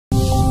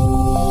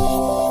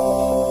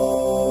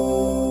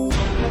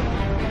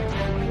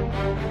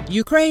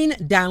Ukraine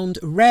downed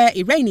rare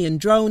Iranian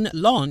drone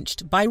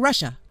launched by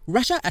Russia.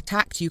 Russia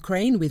attacked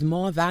Ukraine with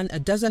more than a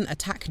dozen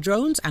attack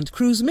drones and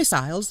cruise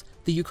missiles,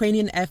 the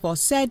Ukrainian Air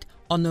Force said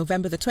on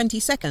November the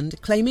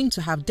 22nd, claiming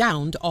to have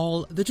downed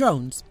all the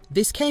drones.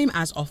 This came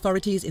as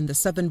authorities in the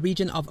southern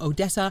region of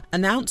Odesa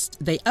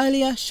announced they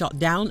earlier shot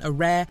down a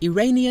rare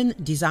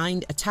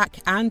Iranian-designed attack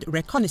and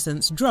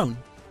reconnaissance drone.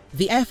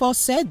 The Air Force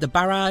said the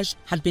barrage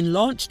had been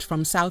launched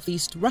from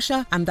southeast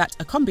Russia and that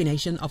a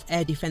combination of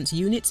air defense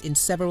units in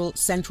several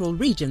central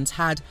regions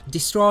had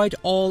destroyed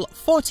all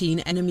 14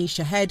 enemy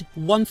Shahed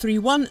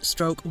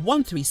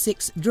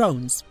 131/136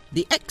 drones.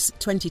 The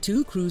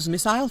X-22 cruise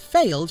missile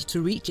failed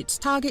to reach its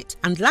target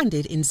and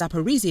landed in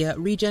Zaporizhzhia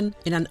region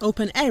in an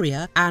open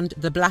area, and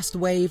the blast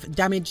wave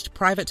damaged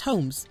private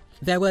homes.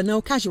 There were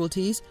no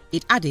casualties,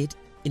 it added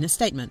in a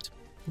statement.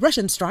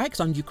 Russian strikes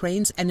on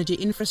Ukraine's energy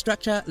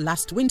infrastructure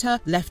last winter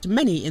left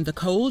many in the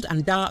cold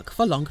and dark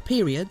for long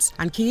periods,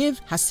 and Kyiv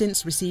has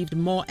since received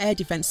more air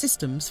defense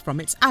systems from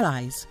its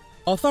allies.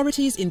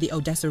 Authorities in the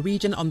Odesa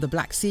region on the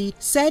Black Sea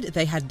said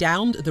they had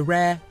downed the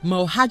rare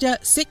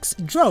Mohajer-6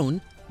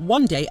 drone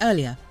 1 day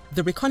earlier.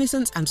 The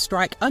reconnaissance and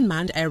strike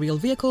unmanned aerial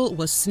vehicle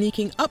was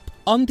sneaking up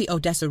on the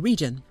Odesa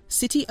region,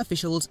 city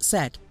officials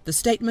said. The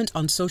statement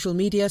on social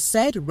media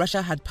said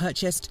Russia had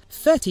purchased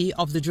 30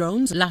 of the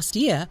drones last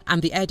year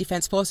and the air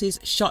defense forces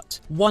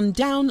shot one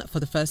down for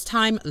the first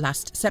time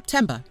last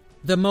September.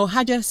 The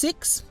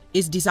Mohajer-6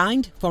 is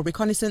designed for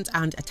reconnaissance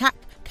and attack,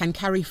 can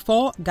carry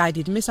 4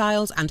 guided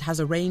missiles and has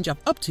a range of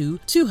up to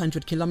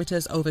 200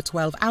 kilometers over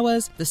 12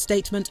 hours, the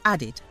statement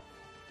added.